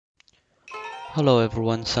Hello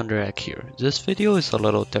everyone, Sunderak here. This video is a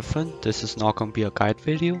little different. This is not going to be a guide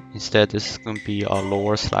video. Instead, this is going to be a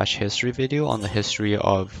lore/history video on the history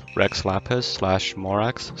of Rax Lapis /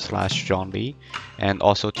 Morax / Zhongli, and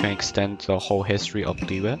also to extend the whole history of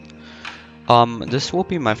Liyue. This will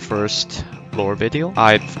be my first lore video.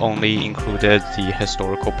 I've only included the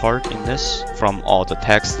historical part in this from all the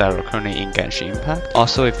texts that are currently in Genshin Impact.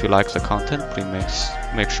 Also, if you like the content, please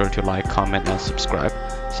make sure to like, comment, and subscribe.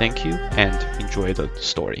 Thank you, and enjoy the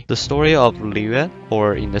story. The story of Liyue,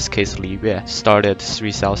 or in this case Liyue, started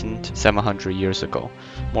 3,700 years ago.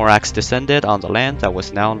 Morax descended on the land that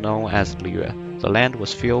was now known as Liyue. The land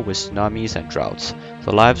was filled with tsunamis and droughts.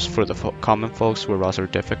 The lives for the common folks were rather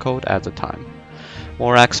difficult at the time.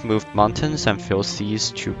 Morax moved mountains and filled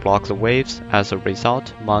seas to block the waves. As a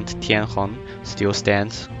result, Mount Tianheng still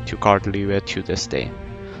stands to guard Liyue to this day.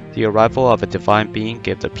 The arrival of a divine being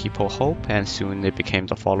gave the people hope, and soon they became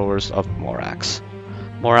the followers of Morax.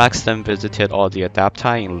 Morax then visited all the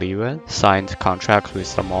Adepti in Liyue, signed contracts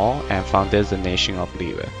with them all, and founded the nation of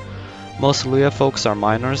Liyue. Most Liyue folks are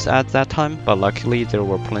miners at that time, but luckily there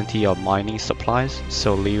were plenty of mining supplies,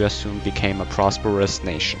 so Liyue soon became a prosperous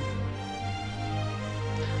nation.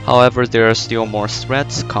 However, there are still more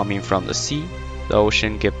threats coming from the sea. The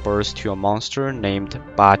ocean gave birth to a monster named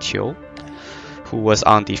Baqiu, who was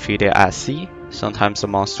undefeated at sea. Sometimes the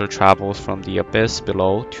monster travels from the abyss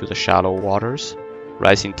below to the shallow waters,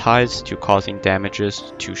 rising tides to causing damages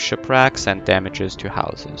to shipwrecks and damages to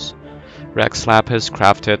houses. Rax Lapis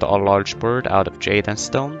crafted a large bird out of jade and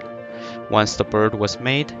stone. Once the bird was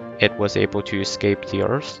made, it was able to escape the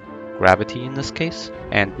earth, gravity in this case,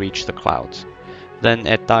 and reach the clouds. Then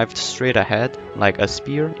it dived straight ahead, like a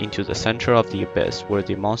spear, into the center of the abyss where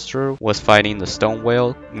the monster was fighting the stone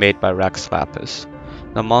whale made by Rax Lapis.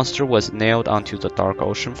 The monster was nailed onto the dark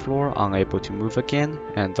ocean floor, unable to move again,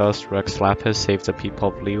 and thus Rax Lapis saved the people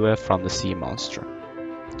of Liyue from the sea monster.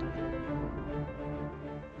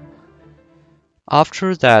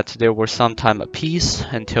 After that, there was some time of peace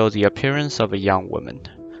until the appearance of a young woman.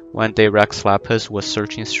 One day, Rax Lapis was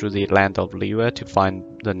searching through the land of Liyue to find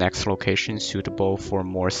the next location suitable for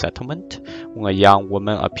more settlement, when a young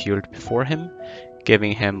woman appeared before him,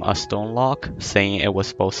 giving him a stone lock, saying it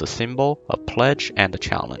was both a symbol, a pledge, and a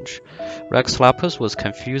challenge. Rax Lapis was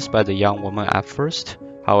confused by the young woman at first.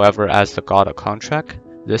 However, as the god of contract,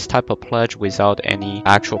 this type of pledge without any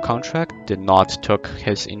actual contract did not took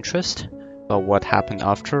his interest. But what happened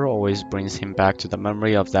after always brings him back to the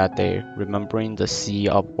memory of that day, remembering the sea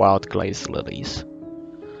of wild glaze lilies.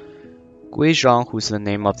 Guizhang, who's the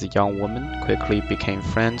name of the young woman, quickly became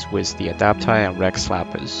friends with the Adepti and Rax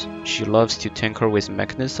Lapis. She loves to tinker with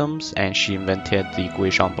mechanisms, and she invented the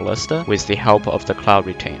Guizhang Ballista with the help of the Cloud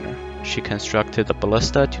Retainer. She constructed the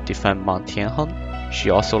ballista to defend Mount Tianheng. She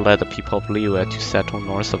also led the people of Liyue to settle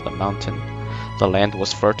north of the mountain. The land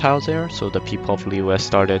was fertile there, so the people of Liyue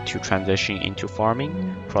started to transition into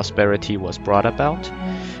farming. Prosperity was brought about.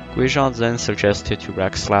 Guizhang then suggested to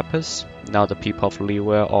Rax Lapis, now the people of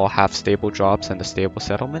Liyue all have stable jobs and a stable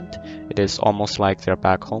settlement. It is almost like they're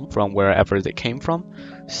back home from wherever they came from,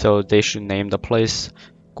 so they should name the place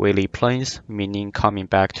Guili Plains, meaning coming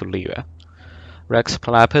back to Liyue. Rax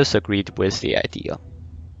Lapis agreed with the idea.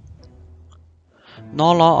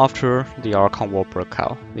 Not long after the Archon War broke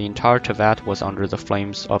out, the entire Teyvat was under the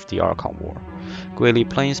flames of the Archon War. Guili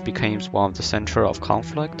Plains became one of the center of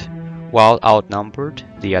conflict. While outnumbered,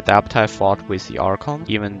 the Adepti fought with the Archon,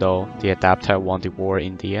 even though the Adepti won the war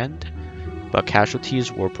in the end. But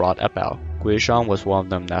casualties were brought about. Guizhang was one of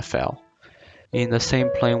them that fell. In the same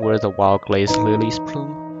plain where the wild glaze lilies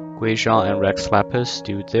bloom, Guizhang and Rax Lapis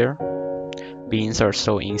stood there. Beings are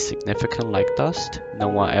so insignificant like dust, no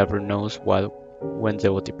one ever knows when they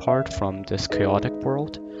will depart from this chaotic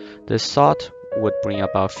world. This thought would bring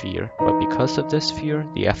about fear, but because of this fear,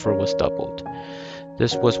 the effort was doubled.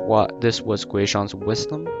 This was Guizhang's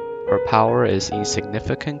wisdom. Her power is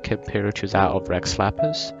insignificant compared to that of Rax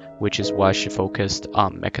Lapis, which is why she focused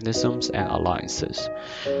on mechanisms and alliances.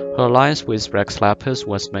 Her alliance with Rax Lapis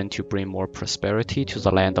was meant to bring more prosperity to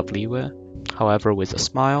the land of Liyue. However, with a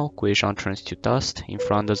smile, Guizhang turns to dust in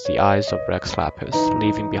front of the eyes of Rax Lapis,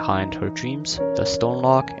 leaving behind her dreams, the stone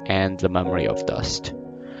lock, and the memory of dust.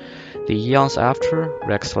 The eons after,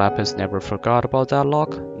 Rax Lapis never forgot about that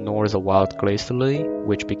lock, nor the wild glaze lily,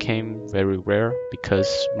 which became very rare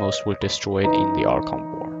because most were destroyed in the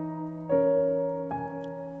Archon War.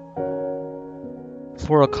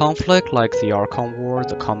 For a conflict like the Archon War,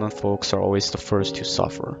 the common folks are always the first to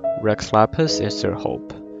suffer. Rax Lapis is their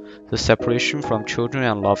hope. The separation from children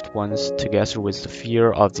and loved ones, together with the fear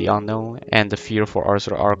of the unknown and the fear for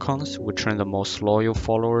other Archons, would turn the most loyal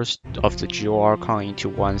followers of the Geo-Archon into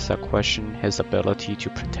ones that question his ability to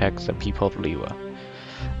protect the people of Liyue.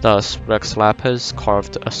 Thus, Rax Lapis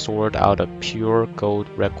carved a sword out of pure gold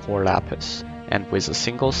red core lapis, and with a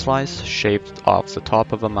single slice shaved off the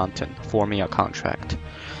top of a mountain, forming a contract.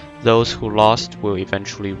 Those who lost will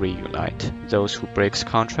eventually reunite. Those who break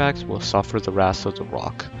contracts will suffer the wrath of the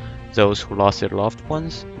rock. Those who lost their loved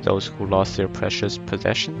ones, those who lost their precious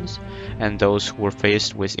possessions, and those who were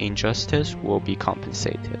faced with injustice will be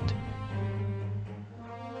compensated.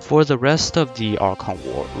 For the rest of the Archon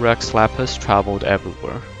War, Rax Lapis traveled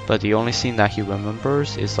everywhere, but the only thing that he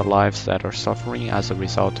remembers is the lives that are suffering as a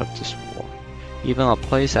result of this war. Even a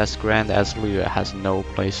place as grand as Liyue has no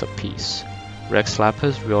place of peace. Rax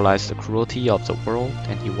Lapis realized the cruelty of the world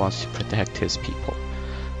and he wants to protect his people.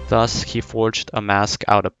 Thus, he forged a mask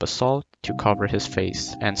out of basalt to cover his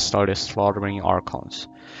face and started slaughtering Archons.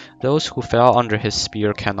 Those who fell under his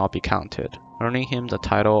spear cannot be counted, earning him the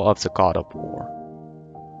title of the God of War.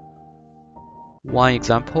 One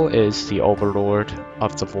example is the Overlord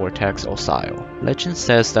of the Vortex, Xiao. Legend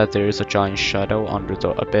says that there is a giant shadow under the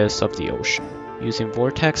abyss of the ocean. Using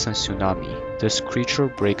Vortex and Tsunami, this creature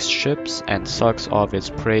breaks ships and sucks all its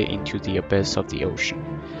prey into the abyss of the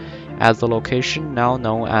ocean. At the location now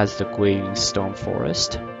known as the Guiyun Stone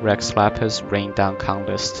Forest, Rax Lapis rained down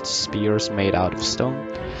countless spears made out of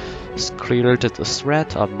stone, cleared the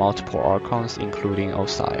threat of multiple Archons including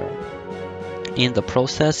Xiao. In the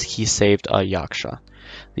process, he saved a Yaksha.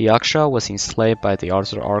 The Yaksha was enslaved by the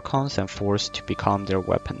other Archons and forced to become their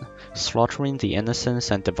weapon, slaughtering the innocents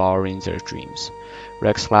and devouring their dreams.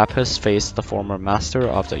 Rax Lapis faced the former master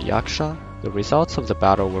of the Yaksha. The results of the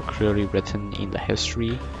battle were clearly written in the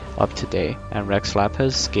history of today, and Rax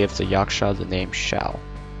Lapis gave the Yaksha the name Xiao.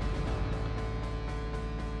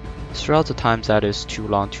 Throughout the time that is too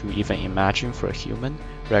long to even imagine for a human,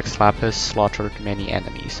 Rax Lapis slaughtered many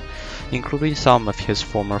enemies, including some of his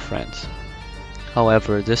former friends.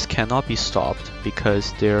 However, this cannot be stopped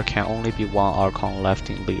because there can only be one Archon left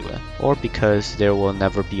in Liyue, or because there will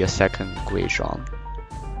never be a second Guizhong.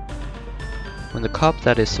 When the cup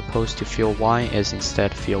that is supposed to fill wine is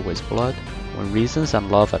instead filled with blood, when reasons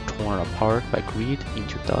and love are torn apart by greed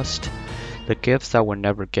into dust, the gifts that were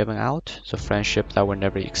never given out, the friendship that were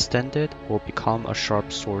never extended, will become a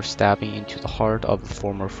sharp sword stabbing into the heart of a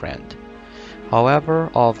former friend. However,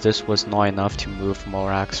 all of this was not enough to move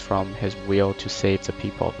Morax from his will to save the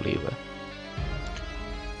people of Liyue.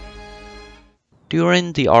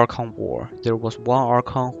 During the Archon War, there was one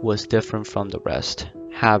Archon who was different from the rest.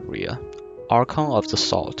 Havria, Archon of the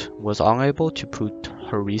Salt, was unable to put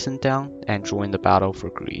her reason down and join the battle for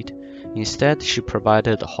greed. Instead, she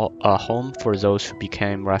provided a home for those who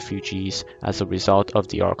became refugees as a result of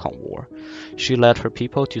the Archon War. She led her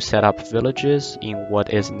people to set up villages in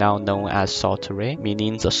what is now known as Salt Terrae,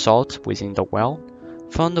 meaning the salt within the well.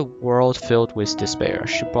 From the world filled with despair,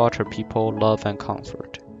 she brought her people love and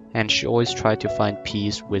comfort, and she always tried to find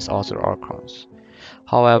peace with other Archons.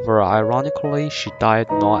 However, ironically, she died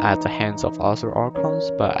not at the hands of other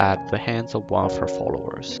Archons, but at the hands of one of her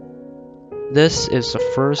followers. This is the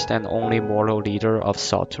first and only mortal leader of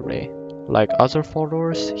Salt Terrae. Like other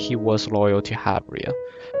followers, he was loyal to Havria.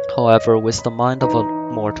 However, with the mind of a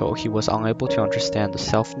mortal, he was unable to understand the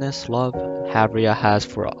selfless love Havria has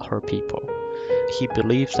for her people. He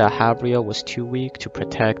believed that Havria was too weak to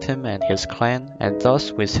protect him and his clan, and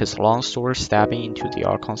thus with his long sword stabbing into the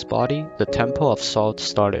Archon's body, the Temple of Salt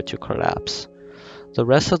started to collapse. The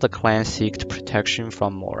rest of the clan sought protection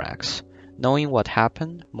from Morax. Knowing what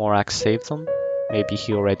happened, Morax saved them. Maybe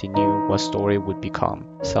he already knew what story would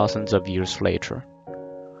become thousands of years later.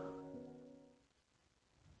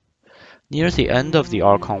 Near the end of the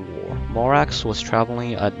Archon War, Morax was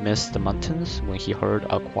traveling amidst the mountains when he heard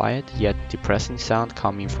a quiet yet depressing sound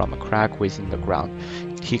coming from a crack within the ground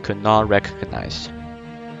he could not recognize.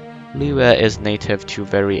 Liyue is native to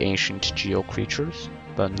very ancient geo creatures,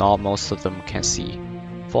 but not most of them can see.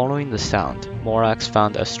 Following the sound, Morax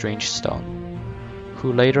found a strange stone,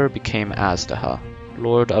 who later became Azdaha,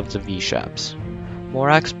 Lord of the Vishabs.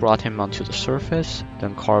 Morax brought him onto the surface,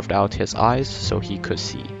 then carved out his eyes so he could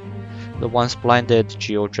see. The once blinded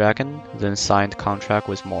Geo-Dragon then signed contract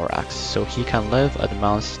with Morax so he can live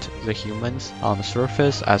amongst the humans on the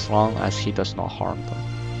surface as long as he does not harm them.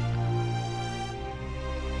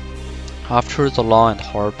 After the long and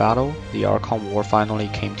hard battle, the Archon War finally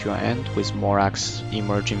came to an end with Morax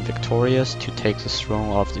emerging victorious to take the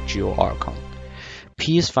throne of the Geo-Archon.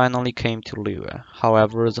 Peace finally came to Liyue.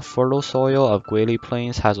 However, the fertile soil of Guili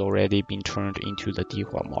Plains has already been turned into the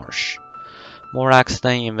Dihua Marsh. Morax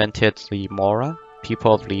then invented the Mora.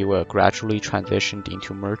 People of Liyue gradually transitioned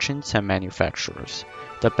into merchants and manufacturers.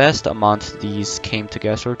 The best amongst these came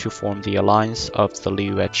together to form the alliance of the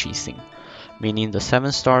Liyue Qixing, meaning the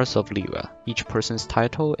 7 stars of Liyue. Each person's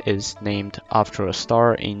title is named after a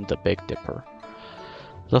star in the Big Dipper.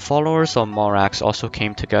 The followers of Morax also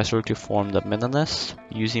came together to form the Minionists,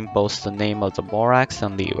 using both the name of the Morax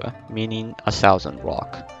and Liyue, meaning a 1,000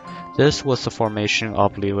 rock. This was the formation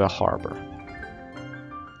of Liyue Harbor.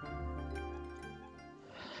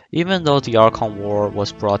 Even though the Archon War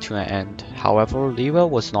was brought to an end, however, Liyue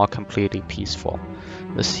was not completely peaceful.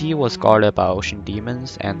 The sea was guarded by ocean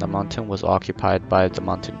demons, and the mountain was occupied by the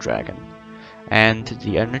mountain dragon. And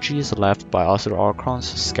the energies left by other Archons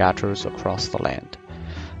scattered across the land.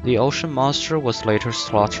 The ocean monster was later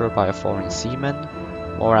slaughtered by a foreign seaman.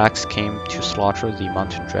 Morax came to slaughter the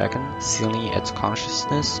mountain dragon, sealing its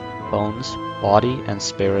consciousness, bones, body, and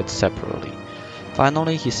spirit separately.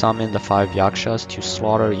 Finally, he summoned the 5 yakshas to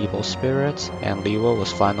slaughter evil spirits, and Liyue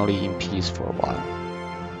was finally in peace for a while.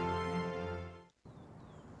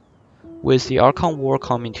 With the Archon War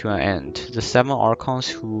coming to an end, the 7 Archons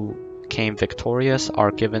who came victorious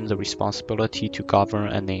are given the responsibility to govern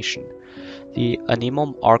a nation. The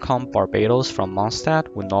Anemo Archon Barbados from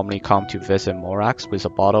Mondstadt would normally come to visit Morax with a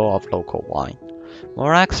bottle of local wine.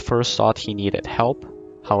 Morax first thought he needed help.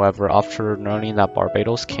 However, after learning that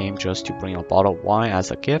Barbados came just to bring a bottle of wine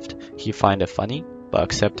as a gift, he found it funny, but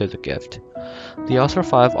accepted the gift. The other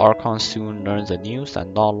 5 Archons soon learned the news,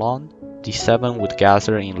 and not long, the 7 would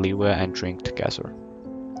gather in Liyue and drink together.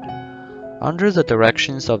 Under the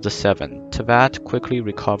directions of the 7, Teyvat quickly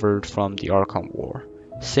recovered from the Archon War.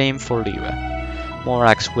 Same for Liyue.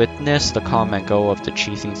 Morax witnessed the come and go of the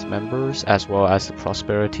Qixing's members as well as the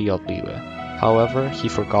prosperity of Liyue. However, he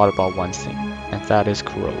forgot about one thing, and that is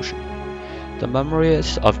corrosion. The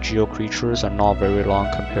memories of geo creatures are not very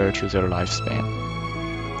long compared to their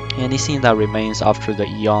lifespan. Anything that remains after the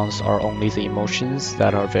eons are only the emotions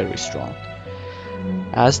that are very strong.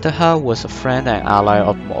 Azteha was a friend and ally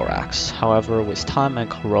of Morax. However, with time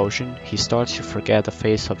and corrosion, he starts to forget the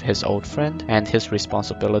face of his old friend and his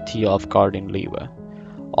responsibility of guarding Liyue.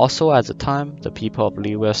 Also at the time, the people of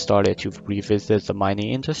Liyue started to revisit the mining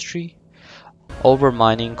industry.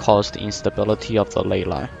 Overmining caused instability of the ley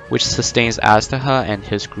line, which sustains Azteha and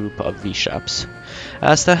his group of V-Sheps.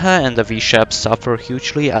 Azteha and the V-Sheps suffer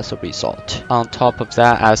hugely as a result. On top of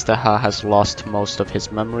that, Azteha has lost most of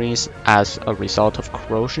his memories as a result of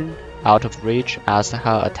corrosion. Out of rage,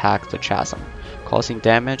 Azteha attacked the chasm, causing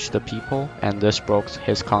damage to the people, and this broke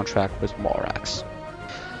his contract with Morax.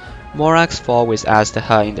 Morax fought with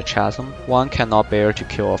Azteha in the chasm. One cannot bear to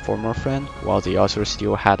kill a former friend, while the other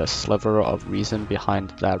still had a sliver of reason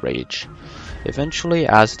behind that rage. Eventually,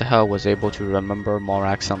 Azteha was able to remember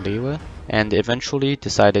Morax and Liyue, and eventually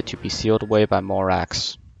decided to be sealed away by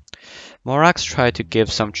Morax. Morax tried to give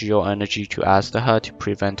some geo-energy to Azteha to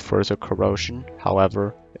prevent further corrosion,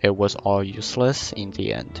 however, it was all useless in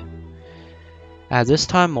the end. At this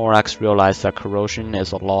time, Morax realized that corrosion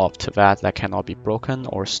is a law of Teyvat that cannot be broken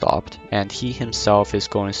or stopped, and he himself is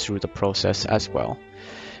going through the process as well.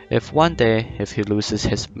 If one day, he loses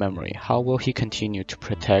his memory, how will he continue to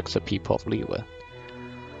protect the people of Liyue?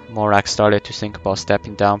 Morax started to think about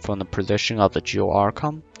stepping down from the position of the Geo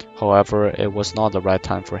Archon, however, it was not the right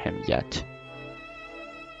time for him yet.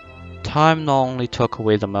 Time not only took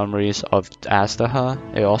away the memories of Azteha,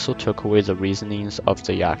 it also took away the reasonings of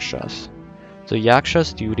the Yakshas. The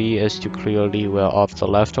Yaksha's duty is to clear Liyue of the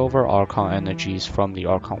leftover Archon energies from the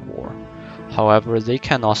Archon War. However, they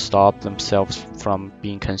cannot stop themselves from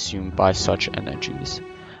being consumed by such energies.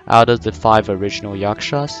 Out of the 5 original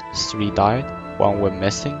Yakshas, 3 died, 1 went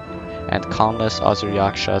missing, and countless other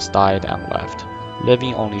Yakshas died and left,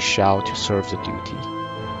 leaving only Xiao to serve the duty.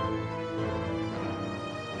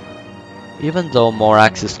 Even though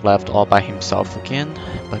Morax is left all by himself again,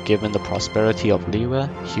 but given the prosperity of Liyue,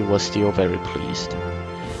 he was still very pleased.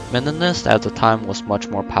 Minionists at the time was much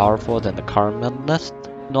more powerful than the current Minionists.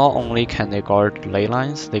 Not only can they guard ley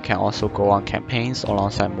lines, they can also go on campaigns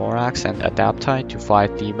alongside Morax and Adaptite to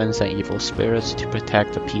fight demons and evil spirits to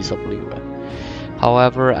protect the peace of Liyue.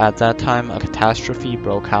 However, at that time, a catastrophe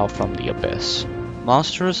broke out from the Abyss.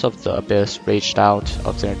 Monsters of the Abyss raged out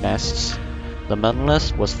of their nests. The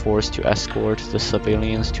Minionists was forced to escort the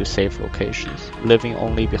civilians to safe locations, leaving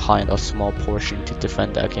only behind a small portion to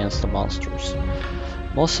defend against the monsters.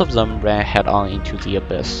 Most of them ran head-on into the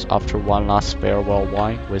Abyss after one last farewell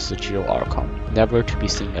wine with the Geo Archon, never to be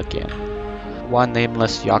seen again. One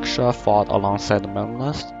nameless Yaksha fought alongside the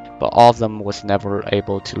Memonas, but all of them was never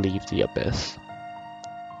able to leave the abyss.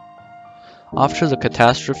 After the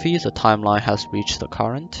catastrophe, the timeline has reached the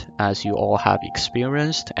current, as you all have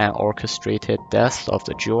experienced and orchestrated deaths of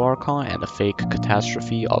the Jewel Archon and the fake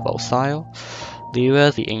catastrophe of Osial.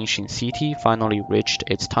 Liyue, the ancient city, finally reached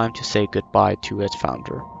its time to say goodbye to its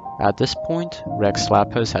founder. At this point, Rax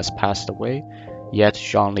Lapis has passed away, yet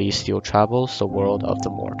Zhongli still travels the world of the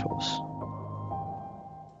mortals.